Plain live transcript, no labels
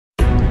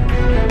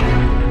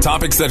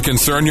Topics that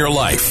concern your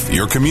life,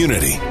 your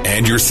community,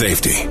 and your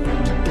safety.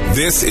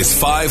 This is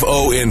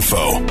 5-0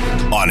 Info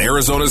on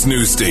Arizona's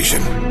news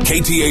station,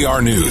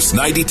 KTAR News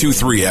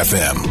 92.3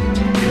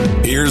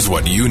 FM. Here's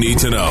what you need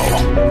to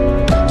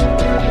know.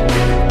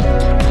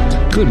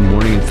 Good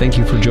morning, and thank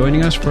you for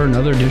joining us for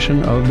another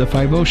edition of the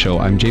 5-0 Show.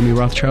 I'm Jamie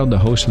Rothschild, the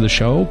host of the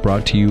show,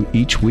 brought to you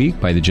each week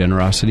by the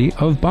generosity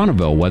of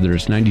Bonneville. Whether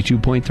it's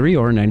 92.3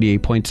 or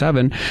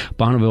 98.7,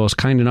 Bonneville is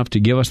kind enough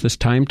to give us this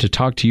time to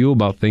talk to you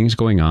about things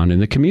going on in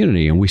the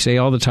community. And we say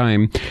all the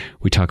time,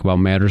 we talk about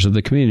matters of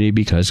the community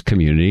because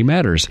community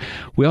matters.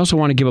 We also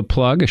want to give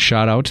a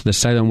shout out to the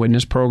Silent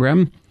Witness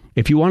program.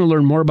 If you want to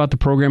learn more about the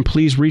program,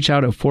 please reach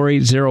out at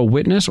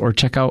 480-WITNESS or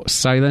check out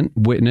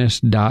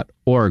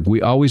silentwitness.org.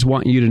 We always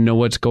want you to know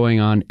what's going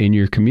on in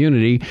your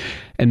community,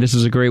 and this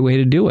is a great way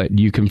to do it.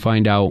 You can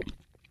find out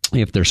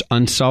if there's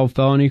unsolved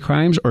felony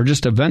crimes or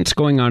just events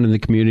going on in the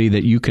community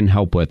that you can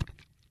help with.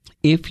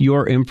 If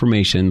your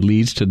information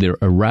leads to the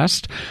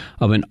arrest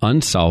of an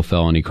unsolved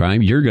felony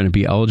crime, you're going to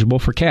be eligible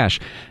for cash.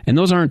 And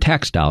those aren't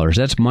tax dollars.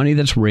 That's money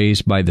that's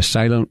raised by the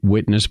Silent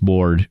Witness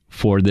Board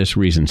for this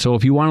reason. So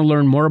if you want to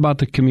learn more about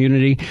the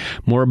community,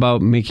 more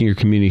about making your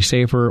community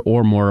safer,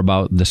 or more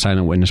about the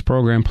Silent Witness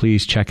program,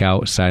 please check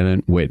out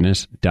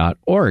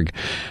silentwitness.org.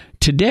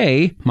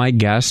 Today, my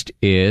guest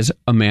is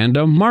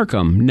Amanda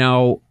Markham.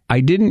 Now, I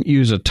didn't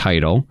use a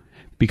title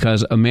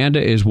because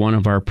Amanda is one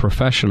of our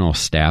professional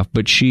staff,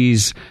 but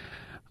she's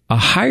a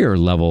higher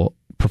level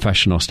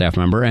professional staff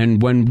member. And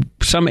when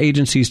some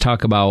agencies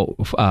talk about,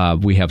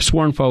 we have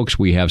sworn folks,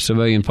 we have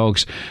civilian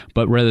folks,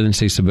 but rather than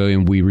say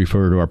civilian, we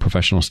refer to our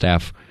professional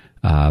staff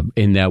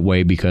in that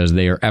way because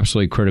they are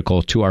absolutely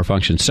critical to our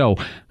function. So,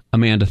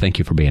 Amanda, thank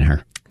you for being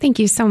here. Thank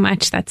you so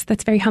much.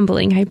 That's very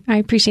humbling. I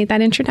appreciate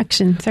that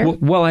introduction, sir.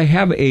 Well, I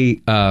have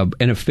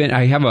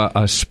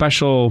a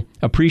special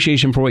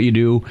appreciation for what you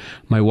do.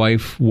 My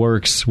wife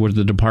works with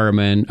the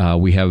department.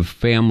 We have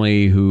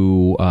family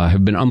who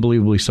have been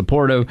unbelievably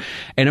supportive.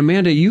 And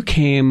Amanda, you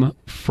came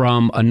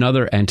from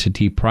another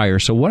entity prior.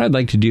 So what I'd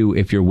like to do,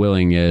 if you're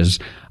willing, is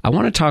I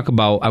want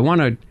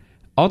to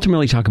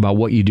ultimately talk about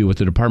what you do with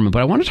the department,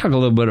 but I want to talk a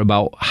little bit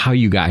about how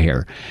you got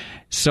here.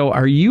 So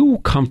are you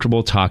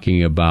comfortable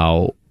talking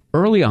about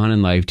early on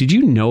in life, did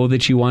you know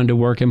that you wanted to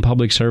work in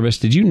public service?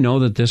 Did you know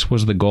that this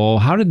was the goal?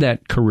 How did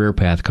that career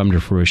path come to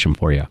fruition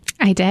for you?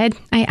 I did.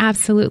 I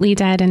absolutely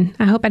did. And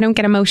I hope I don't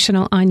get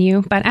emotional on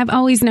you, but I've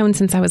always known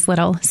since I was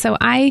little. So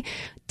I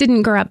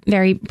didn't grow up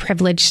very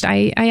privileged.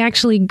 I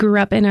actually grew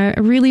up in a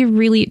really,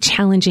 really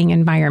challenging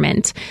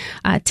environment,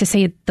 to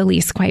say the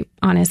least, quite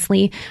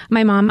honestly.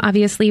 My mom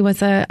obviously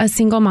was a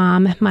single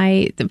mom.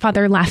 My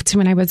father left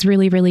when I was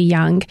really, really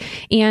young.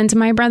 And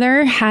my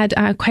brother had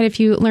quite a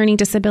few learning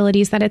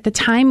disabilities that at the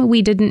time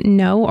we didn't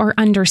know or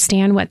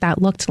understand what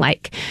that looked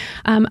like.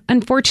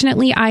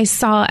 Unfortunately, I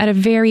saw at a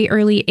very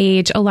early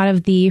age a lot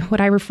of what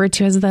I refer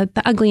to as the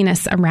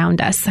ugliness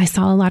around us. I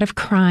saw a lot of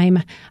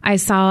crime. I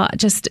saw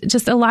just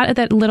a lot of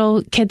that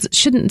little kids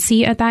shouldn't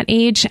see at that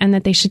age, and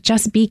that they should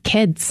just be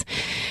kids.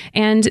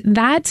 And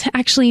that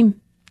actually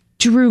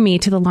drew me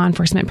to the law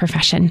enforcement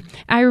profession.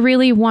 I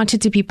really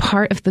wanted to be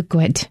part of the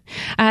good.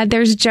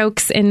 There's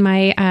jokes in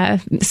my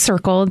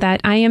circle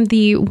that I am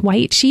the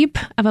white sheep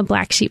of a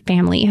black sheep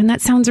family. And that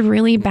sounds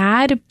really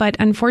bad, but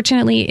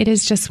unfortunately, it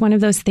is just one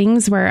of those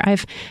things where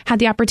I've had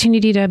the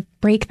opportunity to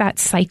break that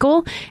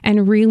cycle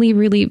and really,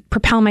 really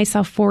propel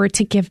myself forward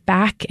to give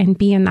back and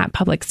be in that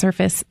public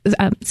service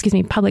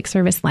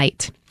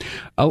light.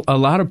 A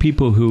lot of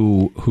people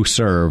who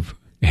serve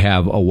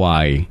have a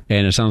why,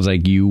 and it sounds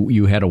like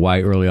you had a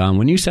why early on.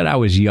 When you said I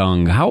was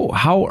young,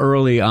 how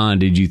early on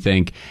did you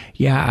think,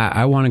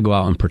 I want to go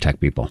out and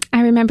protect people?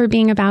 I remember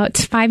being about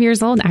 5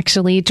 years old,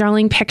 actually,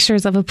 drawing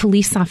pictures of a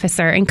police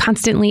officer and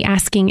constantly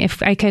asking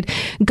if I could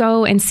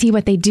go and see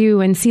what they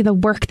do and see the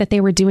work that they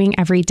were doing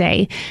every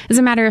day. As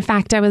a matter of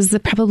fact, I was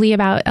probably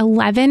about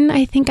 11,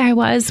 I think I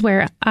was,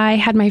 where I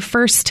had my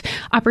first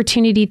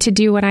opportunity to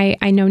do what I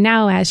know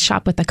now as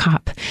shop with a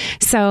cop.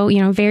 So,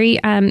 very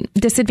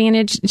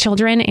disadvantaged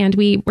children, and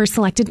we were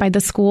selected by the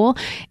school,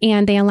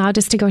 and they allowed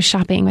us to go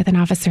shopping with an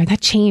officer.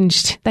 That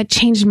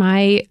changed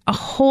my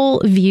whole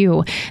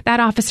view.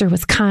 That officer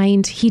was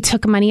kind. He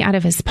took money out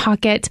of his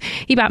pocket.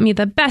 He bought me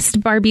the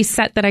best Barbie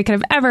set that I could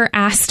have ever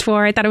asked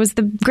for. I thought it was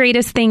the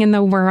greatest thing in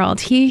the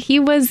world. He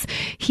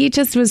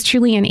just was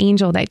truly an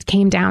angel that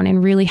came down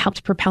and really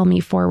helped propel me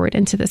forward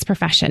into this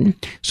profession.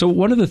 So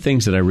one of the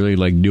things that I really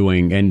like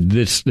doing, and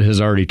this has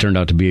already turned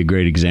out to be a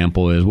great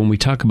example, is when we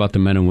talk about the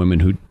men and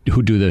women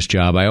who do this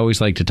job, I always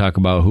like to talk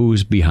about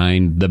who's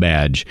behind the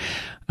badge.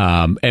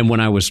 And when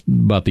I was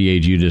about the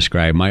age you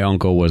described, my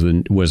uncle was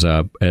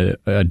a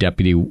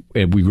deputy.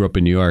 We grew up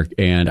in New York,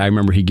 and I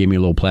remember he gave me a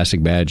little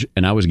plastic badge,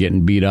 and I was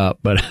getting beat up,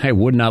 but I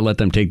would not let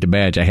them take the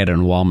badge. I had it on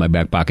the wall in my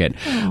back pocket.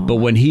 Aww. But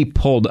when he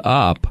pulled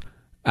up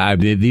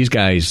These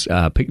guys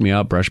picked me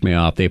up, brushed me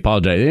off. They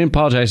apologized. They didn't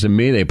apologize to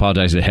me. They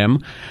apologized to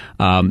him.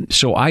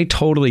 So I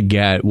totally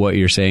get what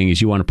you're saying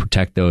is you want to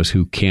protect those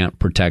who can't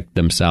protect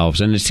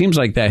themselves. And it seems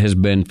like that has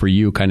been for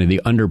you kind of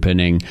the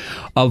underpinning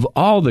of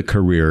all the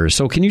careers.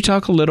 So can you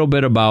talk a little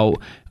bit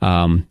about,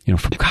 from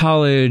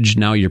college,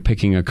 now you're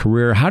picking a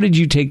career. How did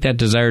you take that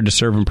desire to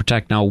serve and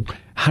protect? Now,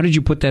 how did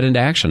you put that into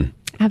action?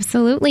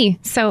 Absolutely.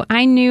 So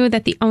I knew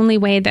that the only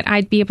way that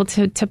I'd be able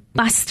to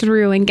bust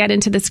through and get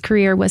into this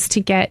career was to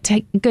get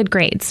good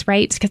grades,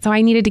 right? So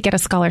I needed to get a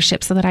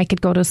scholarship so that I could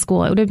go to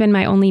school. It would have been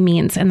my only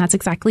means. And that's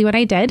exactly what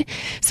I did.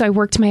 So I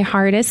worked my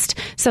hardest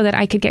so that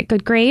I could get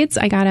good grades.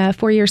 I got a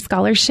 4-year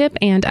scholarship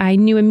and I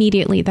knew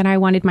immediately that I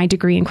wanted my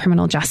degree in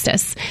criminal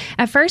justice.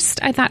 At first,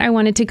 I thought I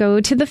wanted to go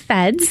to the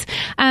feds.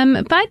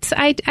 But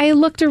I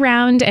looked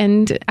around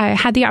and I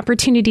had the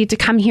opportunity to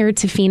come here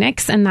to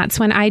Phoenix. And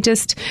that's when I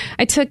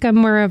took a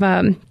more of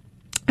a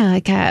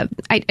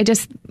I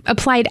just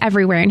applied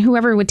everywhere and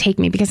whoever would take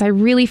me, because I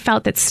really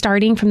felt that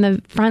starting from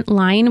the front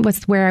line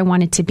was where I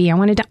wanted to be. I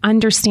wanted to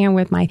understand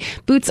with my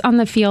boots on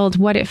the field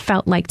what it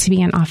felt like to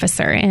be an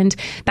officer. And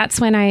that's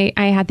when I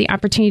had the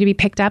opportunity to be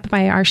picked up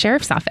by our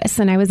sheriff's office.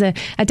 And I was a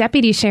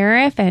deputy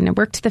sheriff and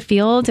worked the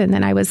field. And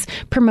then I was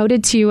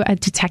promoted to a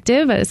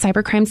detective, a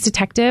cyber crimes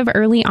detective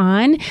early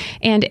on.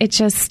 And it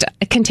just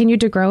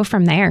continued to grow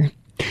from there.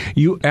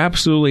 You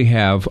absolutely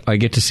have, I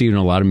get to see you in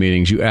a lot of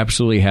meetings, you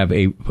absolutely have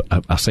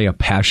I'll say a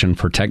passion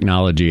for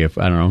technology, I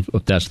don't know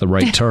if that's the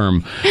right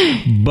term.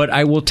 But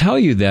I will tell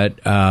you that,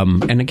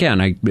 and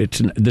again,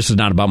 this is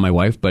not about my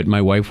wife, but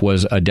my wife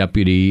was a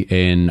deputy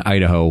in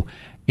Idaho.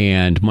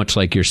 And much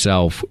like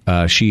yourself,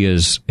 she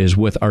is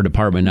with our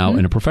department now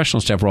in a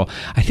professional staff role.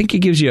 I think it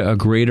gives you a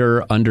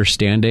greater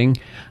understanding.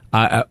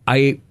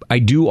 I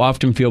do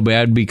often feel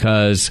bad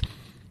because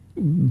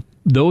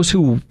those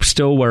who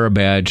still wear a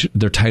badge,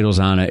 their title's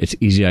on it, it's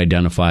easy to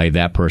identify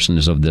that person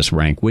is of this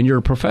rank. When you're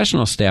a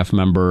professional staff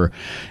member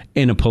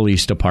in a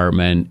police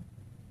department,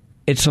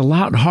 it's a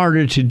lot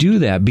harder to do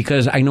that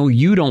because I know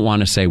you don't want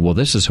to say, well,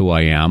 this is who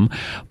I am,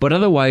 but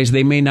otherwise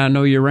they may not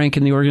know your rank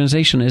in the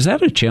organization. Is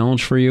that a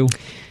challenge for you?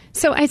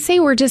 So I'd say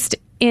we're just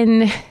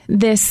in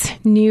this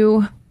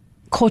new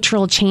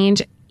cultural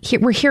change.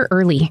 We're here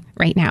early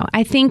right now.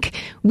 I think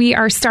we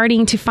are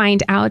starting to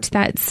find out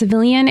that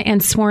civilian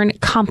and sworn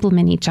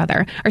complement each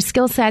other. Our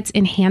skill sets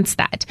enhance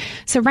that.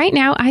 So right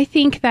now, I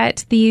think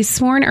that the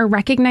sworn are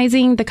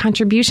recognizing the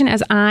contribution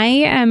as I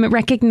am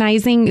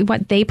recognizing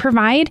what they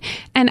provide.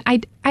 And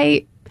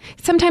I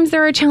sometimes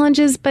there are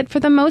challenges, but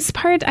for the most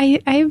part,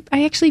 I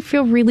actually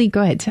feel really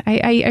good.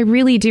 I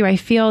really do. I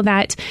feel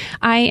that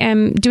I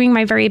am doing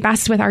my very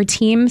best with our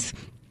teams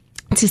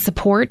to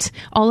support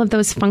all of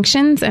those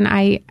functions. And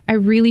I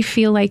really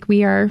feel like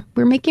we're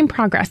making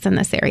progress in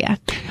this area.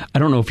 I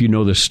don't know if you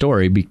know this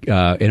story.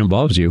 It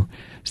involves you.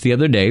 It's the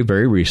other day,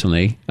 very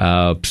recently,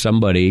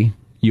 somebody,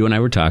 you and I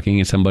were talking,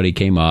 and somebody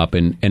came up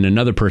and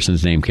another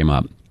person's name came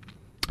up.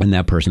 And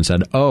that person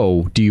said,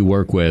 oh, do you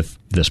work with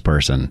this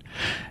person?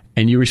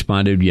 And you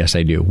responded, yes,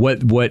 I do.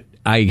 What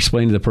I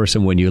explained to the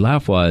person when you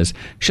left was,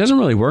 she doesn't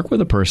really work with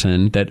a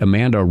person, that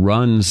Amanda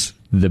runs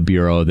the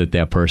bureau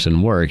that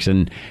person works.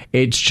 And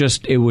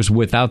it was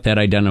without that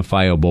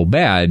identifiable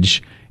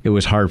badge, it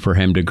was hard for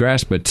him to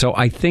grasp it. So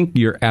I think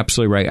you're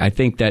absolutely right. I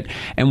think that,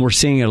 and we're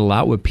seeing it a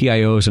lot with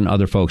PIOs and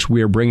other folks.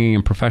 We are bringing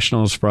in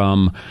professionals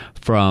from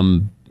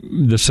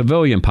the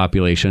civilian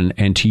population,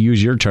 and to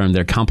use your term,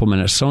 they're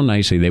complemented so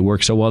nicely. They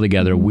work so well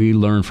together. We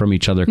learn from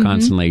each other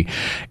constantly.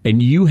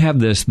 And you have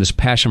this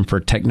passion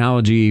for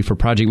technology, for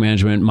project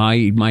management.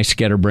 My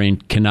scatterbrain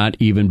cannot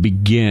even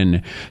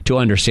begin to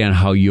understand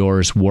how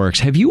yours works.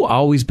 Have you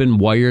always been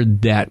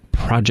wired that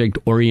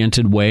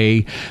project-oriented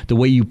way? The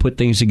way you put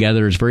things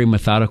together is very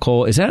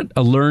methodical. Is that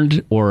a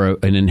learned or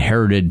an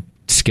inherited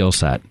skill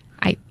set?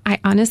 I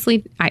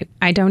honestly,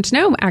 I don't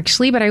know,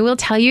 actually, but I will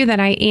tell you that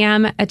I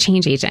am a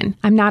change agent.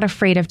 I'm not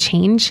afraid of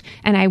change,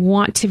 and I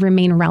want to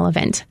remain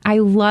relevant. I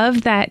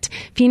love that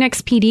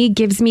Phoenix PD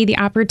gives me the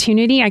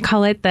opportunity. I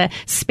call it the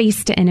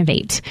space to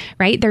innovate,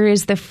 right? There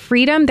is the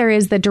freedom, there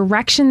is the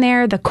direction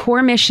there, the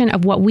core mission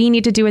of what we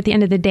need to do at the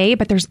end of the day,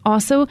 but there's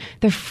also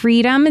the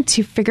freedom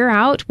to figure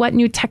out what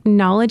new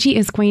technology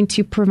is going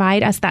to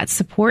provide us that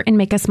support and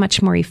make us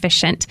much more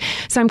efficient.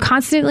 So I'm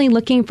constantly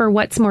looking for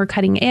what's more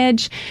cutting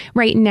edge.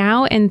 Right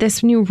now, in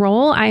this new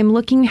role, I'm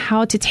looking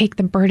how to take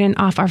the burden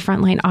off our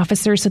frontline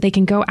officers so they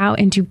can go out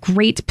and do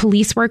great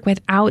police work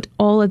without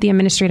all of the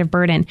administrative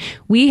burden.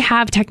 We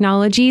have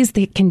technologies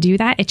that can do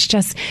that. It's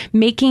just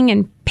making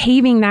and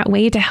paving that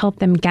way to help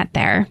them get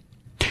there.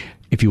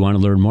 If you want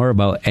to learn more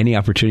about any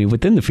opportunity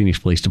within the Phoenix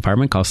Police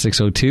Department, call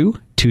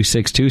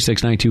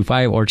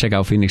 602-262-6925 or check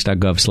out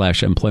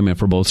phoenix.gov/employment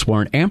for both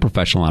sworn and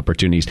professional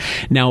opportunities.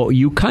 Now,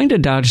 you kind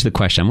of dodged the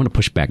question. I'm going to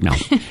push back now.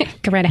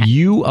 Go right ahead.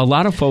 A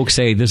lot of folks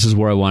say this is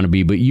where I want to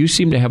be, but you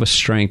seem to have a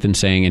strength in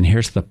saying, and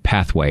here's the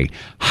pathway,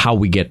 how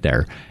we get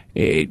there.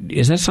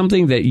 Is that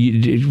something that,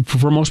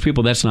 for most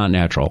people, that's not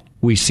natural?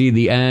 We see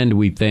the end,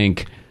 we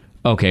think,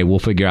 okay, we'll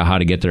figure out how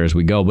to get there as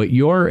we go. But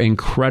you're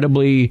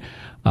incredibly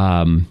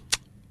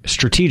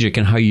strategic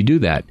in how you do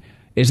that.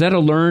 Is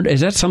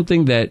that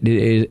something that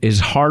is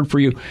hard for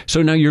you?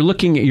 So now you're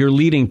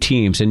leading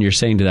teams and you're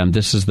saying to them,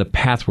 this is the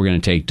path we're going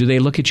to take. Do they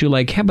look at you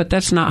like, yeah, but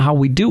that's not how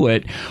we do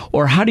it?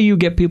 Or how do you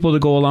get people to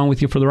go along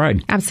with you for the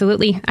ride?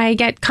 Absolutely. I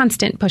get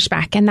constant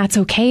pushback, and that's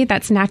okay.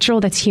 That's natural.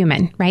 That's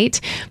human,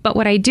 right? But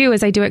what I do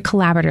is I do it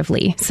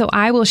collaboratively. So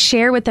I will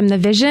share with them the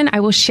vision. I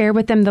will share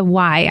with them the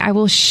why. I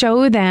will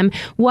show them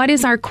what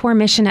is our core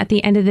mission at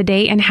the end of the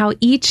day and how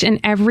each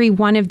and every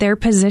one of their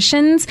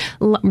positions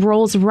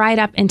rolls right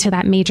up into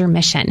that major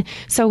mission.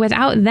 So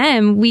without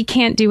them, we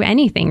can't do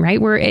anything,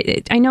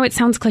 right? I know it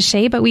sounds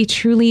cliche, but we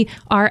truly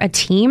are a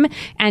team.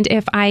 And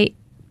if I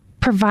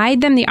provide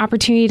them the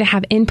opportunity to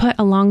have input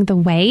along the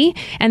way,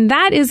 and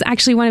that is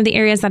actually one of the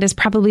areas that is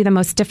probably the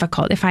most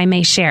difficult, if I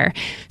may share.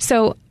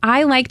 So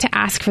I like to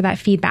ask for that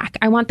feedback.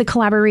 I want the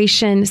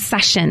collaboration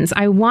sessions.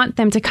 I want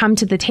them to come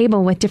to the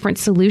table with different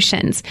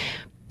solutions.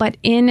 But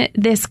in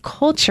this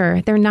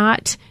culture,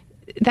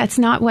 that's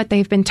not what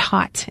they've been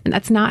taught. And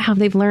that's not how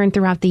they've learned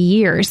throughout the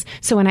years.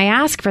 So when I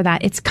ask for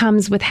that, it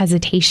comes with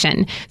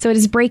hesitation. So it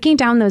is breaking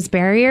down those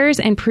barriers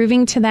and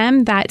proving to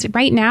them that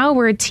right now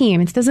we're a team.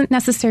 It doesn't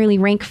necessarily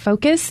rank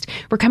focused.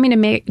 We're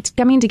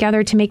coming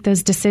together to make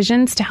those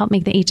decisions to help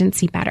make the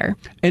agency better.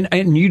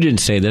 And you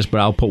didn't say this, but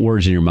I'll put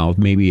words in your mouth.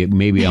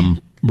 Maybe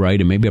I'm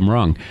right, and maybe I'm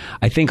wrong.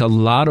 I think a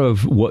lot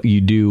of what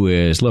you do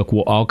is, look,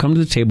 we'll all come to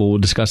the table, we'll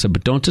discuss it,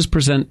 but don't just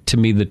present to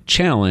me the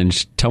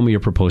challenge, tell me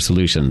your proposed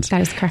solutions.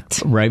 That is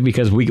correct. Right?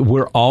 Because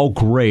we're all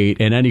great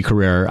in any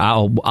career.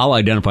 I'll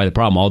identify the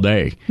problem all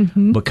day.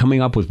 Mm-hmm. But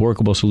coming up with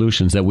workable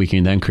solutions that we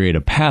can then create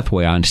a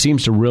pathway on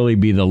seems to really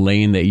be the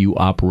lane that you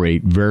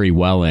operate very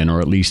well in, or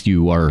at least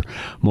you are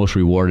most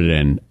rewarded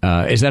in.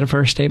 Is that a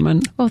fair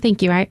statement? Well,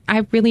 thank you.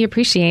 I really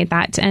appreciate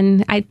that.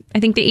 And I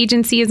think the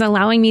agency is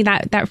allowing me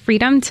that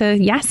freedom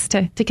to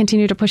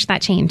continue to push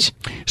that change.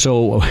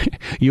 So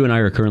you and I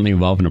are currently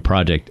involved in a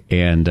project,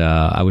 and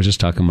I was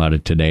just talking about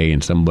it today,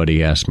 and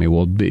somebody asked me,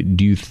 well,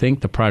 do you think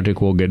the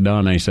project will get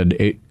done? I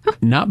said,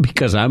 not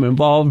because I'm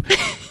involved,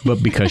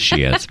 but because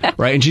she is,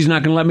 right? And she's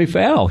not going to let me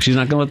fail. She's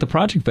not going to let the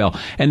project fail.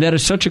 And that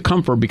is such a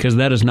comfort because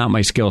that is not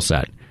my skill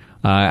set.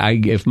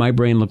 If my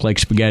brain looked like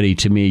spaghetti,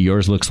 to me,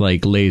 yours looks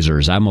like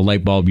lasers. I'm a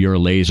light bulb, you're a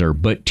laser.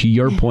 But to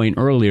your point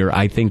earlier,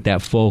 I think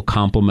that full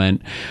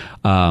complement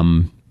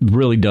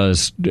really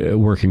does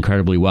work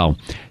incredibly well.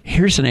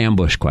 Here's an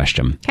ambush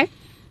question. Okay.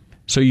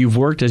 So you've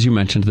worked, as you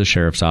mentioned, at the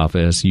sheriff's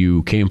office.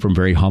 You came from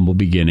very humble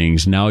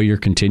beginnings. Now you're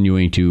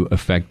continuing to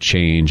affect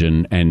change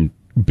and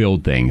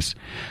build things.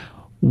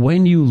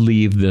 When you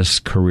leave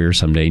this career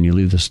someday and you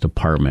leave this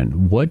department,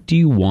 what do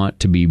you want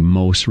to be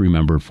most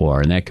remembered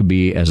for? And that could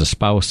be as a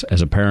spouse,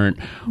 as a parent,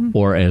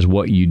 or as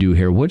what you do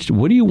here. What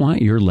do you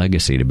want your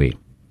legacy to be?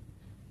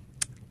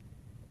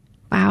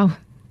 Wow.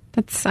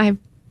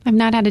 I've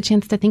not had a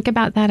chance to think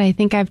about that. I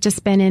think I've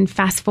just been in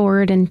fast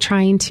forward and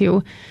trying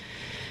to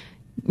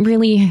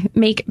really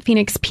make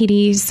Phoenix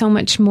PD so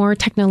much more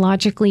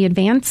technologically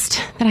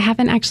advanced that I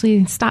haven't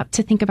actually stopped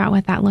to think about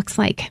what that looks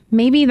like.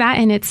 Maybe that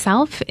in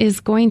itself is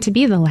going to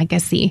be the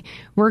legacy.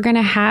 We're going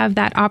to have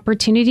that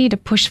opportunity to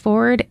push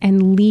forward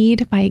and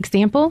lead by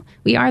example.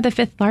 We are the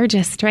 5th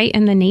largest, right,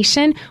 in the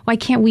nation. Why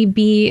can't we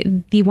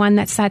be the one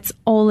that sets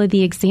all of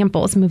the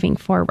examples moving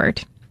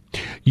forward?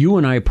 You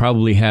and I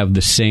probably have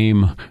the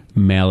same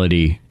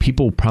malady.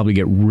 People probably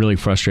get really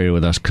frustrated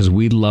with us because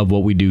we love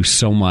what we do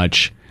so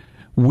much.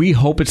 We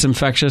hope it's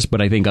infectious,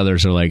 but I think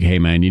others are like, hey,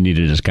 man, you need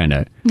to just kind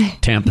of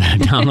tamp that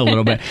down a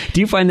little bit.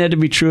 Do you find that to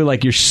be true?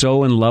 Like you're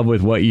so in love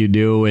with what you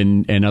do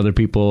and other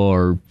people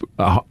are...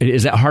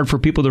 is that hard for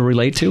people to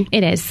relate to?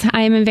 It is.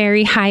 I am a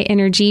very high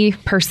energy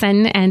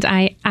person, and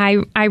I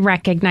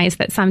recognize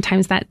that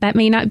sometimes that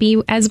may not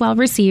be as well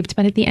received.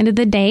 But at the end of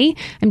the day,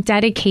 I'm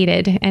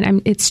dedicated,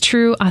 and it's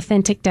true,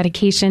 authentic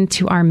dedication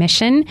to our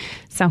mission.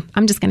 So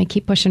I'm just going to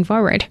keep pushing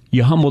forward.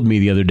 You humbled me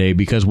the other day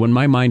because when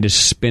my mind is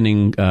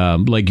spinning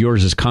like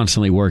yours is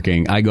constantly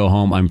working, I go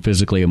home, I'm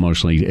physically,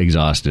 emotionally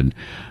exhausted.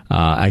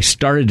 I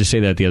started to say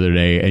that the other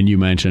day, and you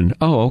mentioned,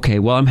 oh, okay,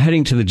 well, I'm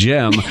heading to the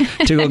gym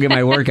to go get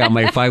my workout,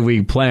 my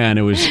 5-week plan.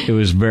 It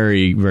was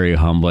very, very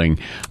humbling.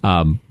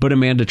 But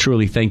Amanda,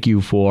 truly, thank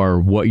you for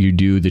what you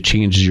do, the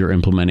changes you're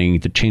implementing,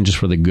 the changes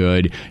for the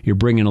good. You're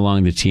bringing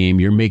along the team.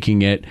 You're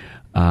making it.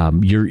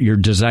 You're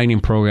designing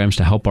programs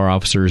to help our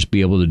officers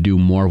be able to do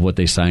more of what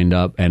they signed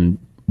up, and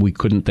we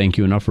couldn't thank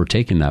you enough for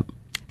taking that.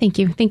 Thank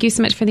you. Thank you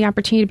so much for the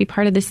opportunity to be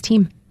part of this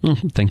team.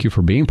 Thank you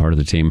for being part of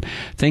the team.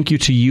 Thank you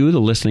to you,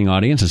 the listening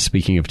audience. And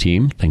speaking of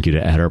team, thank you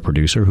to Ed, our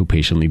producer, who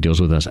patiently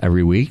deals with us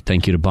every week.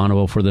 Thank you to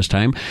Bonneville for this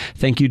time.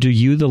 Thank you to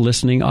you, the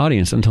listening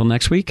audience. Until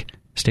next week,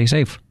 stay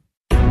safe.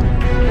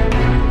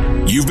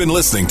 You've been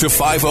listening to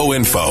 5-0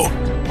 Info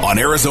on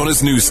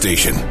Arizona's news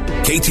station,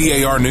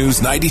 KTAR News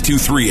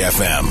 92.3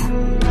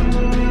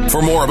 FM.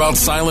 For more about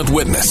Silent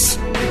Witness,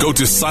 go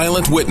to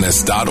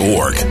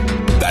silentwitness.org.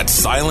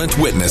 That's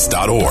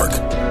silentwitness.org.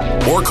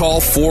 Or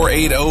call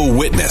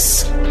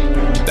 480-WITNESS.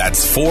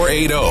 That's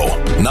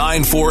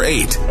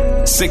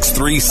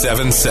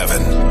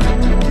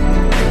 480-948-6377.